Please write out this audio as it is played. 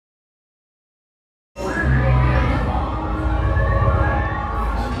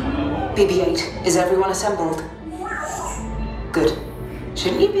BB-8, is everyone assembled? Good.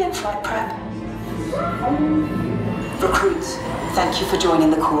 Shouldn't you be in flight prep? Recruits, thank you for joining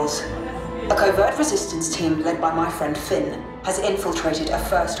the cause. A covert resistance team led by my friend Finn has infiltrated a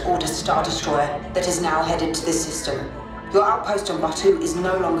First Order Star Destroyer that is now headed to this system. Your outpost on Batu is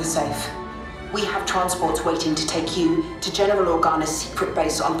no longer safe. We have transports waiting to take you to General Organa's secret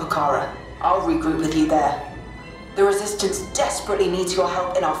base on Pokhara. I'll regroup with you there. The Resistance desperately needs your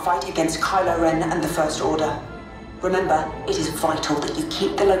help in our fight against Kylo Ren and the First Order. Remember, it is vital that you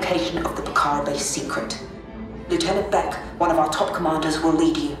keep the location of the Pokhara base secret. Lieutenant Beck, one of our top commanders, will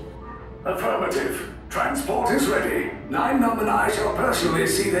lead you. Affirmative. Transport is ready. 9-Num and I shall personally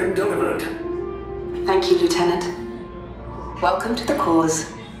see them delivered. Thank you, Lieutenant. Welcome to the cause.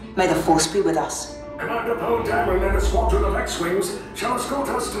 May the Force be with us. Commander Poe Dameron and a squadron of X-Wings shall escort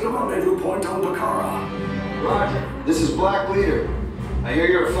us to the rendezvous point on Pokhara. Roger. This is Black Leader. I hear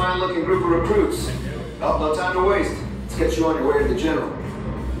you're a fine-looking group of recruits. Well, no time to waste. Let's get you on your way to the General.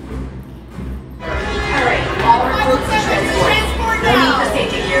 Alright, all recruits to transport. No need for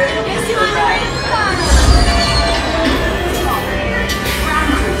safety gear. It'll be a smooth ride. Ground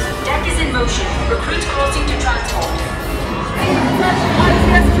crews, deck is in motion. Recruits crossing to transport.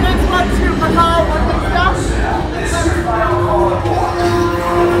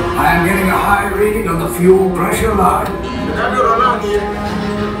 I am getting a high reading on the fuel pressure line.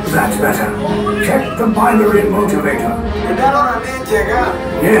 That's better. Check the binary motivator.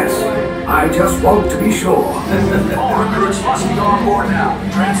 Yes, I just want to be sure. All recruits must be on board now.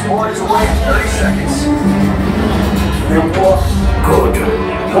 Transport is away in 30 seconds. Good.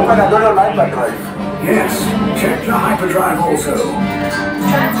 Yes, check the hyperdrive also.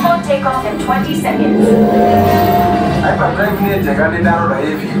 Transport takeoff in 20 seconds.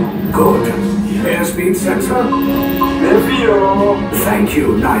 Good. Airspeed sensor? Thank you,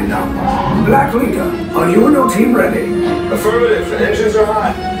 9-Num. Black Leader, are you and your team ready? Affirmative. The engines are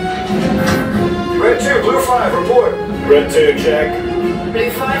hot. Red 2, Blue 5, report. Red 2, check.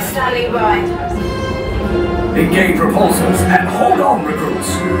 Blue 5 standing by. Engage repulsors and hold on,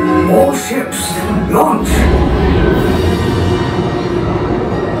 recruits. All ships, launch!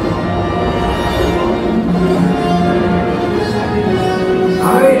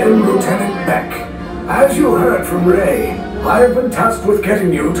 I am Lieutenant Beck. As you heard from Ray, I have been tasked with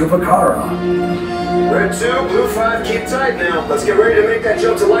getting you to Pokhara. Red 2, Blue 5, keep tight now. Let's get ready to make that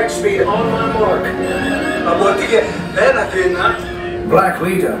jump to light speed on my mark. Black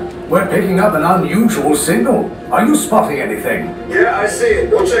Leader, we're picking up an unusual signal. Are you spotting anything? Yeah, I see it.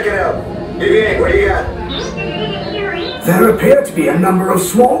 Go check it out. BB-8, what do you got? There appear to be a number of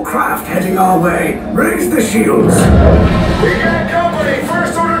small craft heading our way. Raise the shields. We got company!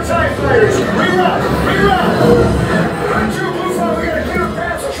 First Order TIE fighters! Reroute! Reroute! Red 2, Blue 5, we got a clear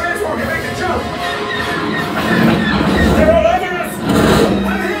path so transport can make the jump! They're all over us!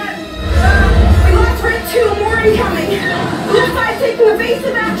 I'm hit! We lost Red 2, more incoming! Blue 5 taking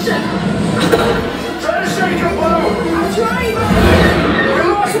evasive action! Try to shake him, Blue! I'm trying, but... We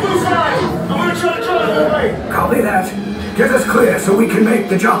lost Blue 5! I'm gonna try to drive him away! Copy that. Get us clear so we can make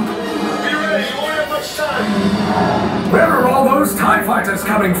the jump. Be ready, you won't have much time! Where are all those TIE fighters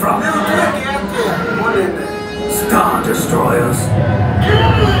coming from? Star Destroyers. Get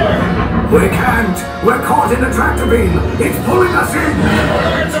out of there! We can't. We're caught in a tractor beam. It's pulling us in.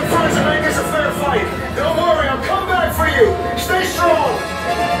 I'll get some friends and make this a fair fight. Don't worry, I'll come back for you. Stay strong.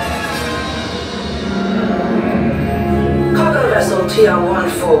 Cargo vessel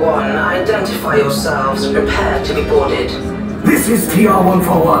TR-141, identify yourselves. Prepare to be boarded. This is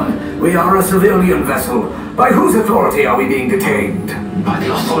TR-141. We are a civilian vessel. By whose authority are we being detained? By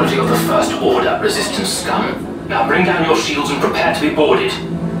the authority of the First Order, Resistance scum. Now bring down your shields and prepare to be boarded.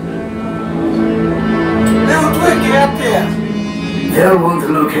 They'll want the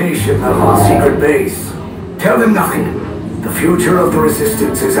location of our secret base. Tell them nothing. The future of the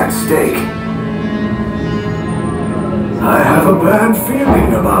Resistance is at stake. I have a bad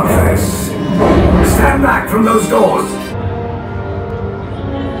feeling about this. Stand back from those doors.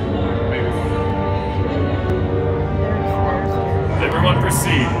 Everyone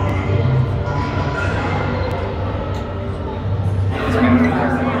proceed. Remember your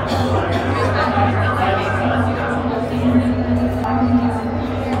color!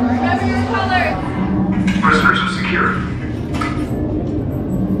 Prisoners are secured.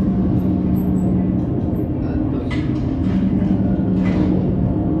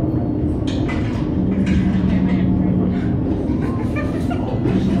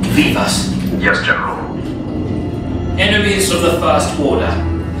 Leave us. Yes, General. Enemies of the First Order.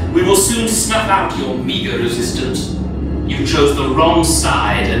 We will soon snuff out your meager resistance. You chose the wrong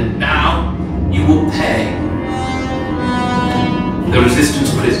side, and now you will pay. The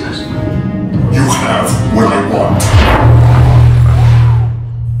Resistance prisoners. You have what I want.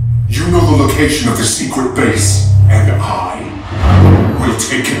 You know the location of the secret base, and I will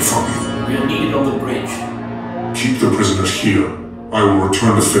take it from you. We'll need it on the bridge. Keep the prisoners here. I will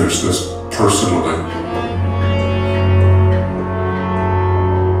return to finish this personally.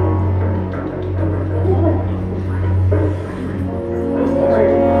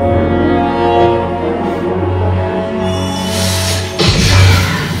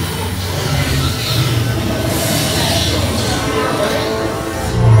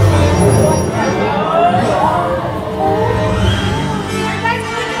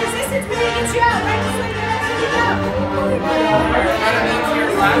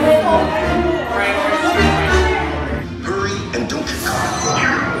 Hurry and don't get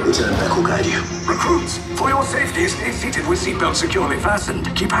caught. Lieutenant Beck will guide you. Recruits, for your safety, stay seated with seatbelts securely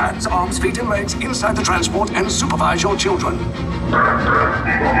fastened. Keep hands, arms, feet, and legs inside the transport and supervise your children.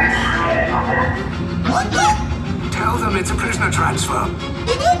 Tell them it's a prisoner transfer.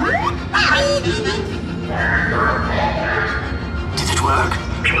 Did it work?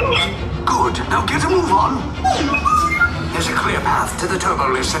 Good. Now get a move on. There's a clear path to the turbo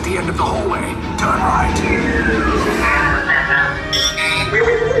lifts at the end of the hallway. Turn right.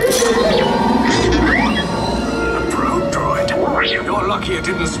 A probe droid. You're lucky it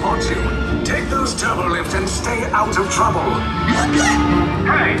didn't spot you. Take those turbo lifts and stay out of trouble.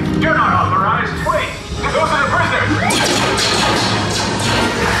 Hey, you're not authorized. Wait, those are the prisoners.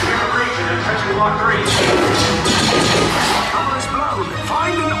 Immigration and touching block 3. Cover is blown.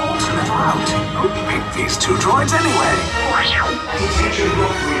 Find an alternate route. Who picked these two droids anyway? Attention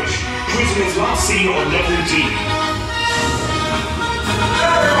block bridge. Prisoners last seen on level D.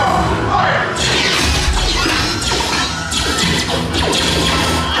 Fire!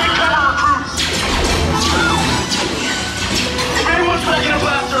 Take cover, recruits! If anyone's packing a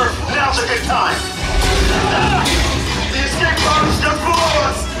blaster, now's a good time. The escape pod is just below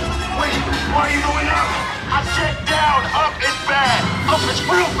us! Wait, why are you going up? I said down, up is bad. Up is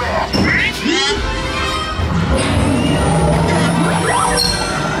real bad.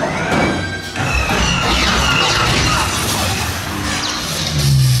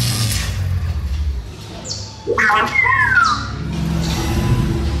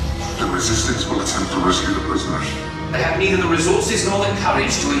 The Resistance will attempt to rescue the prisoners. They have neither the resources nor the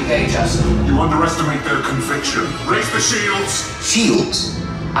courage to engage us. You underestimate their conviction. Raise the shields! Shields?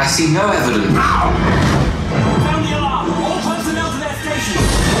 I see no evidence. Sound the alarm! All personnel to their stations!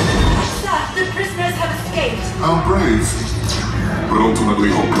 Sir, the prisoners have escaped. How brave, but ultimately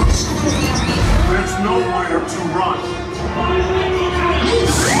hopeless. There's nowhere to run.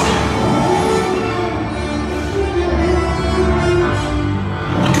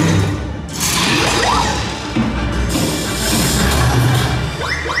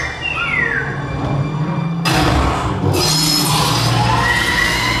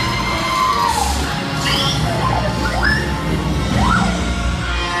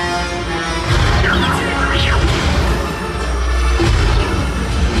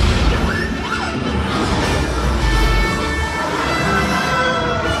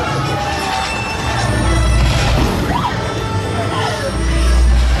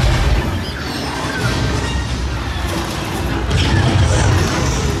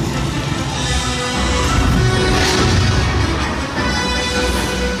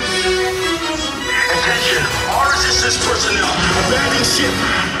 Personnel, abandon ship.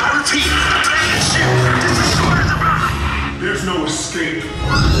 I repeat, abandon ship. This is shorter than mine. There's no escape.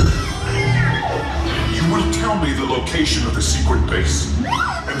 You will tell me the location of the secret base,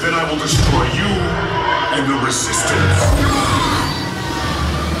 and then I will destroy you and the Resistance.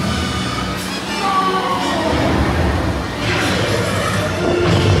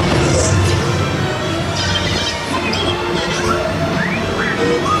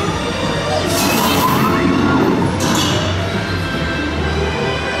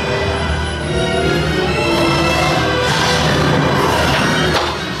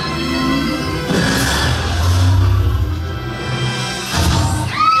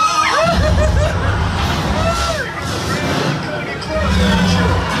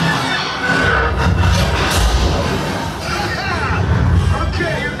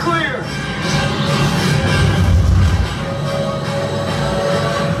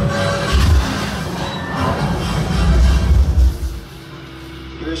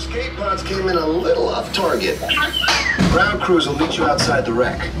 Came in a little off target. Ground crews will meet you outside the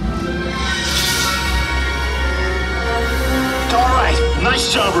wreck. All right,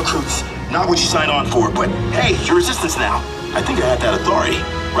 nice job, recruits. Not what you signed on for, but hey, you're Resistance now. I think I have that authority.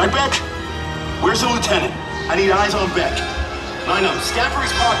 Right, Beck? Where's the lieutenant? I need eyes on Beck. Line up. Scan for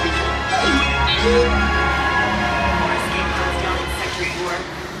his pod beacon. Escape codes down in Sector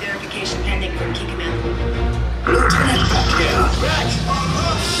 4. Verification pending from Key Command. Lieutenant Beck here. Beck!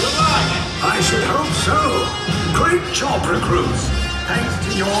 You're alive! I should hope so. Great job, recruits. Thanks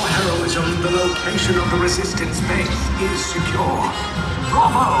to your heroism, the location of the Resistance base is secure.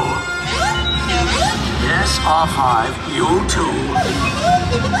 Bravo! Yes, R5, you too.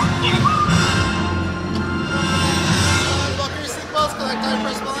 Buckle your seatbelts, collect time,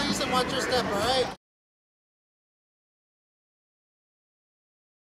 press volumes, and watch your step, alright?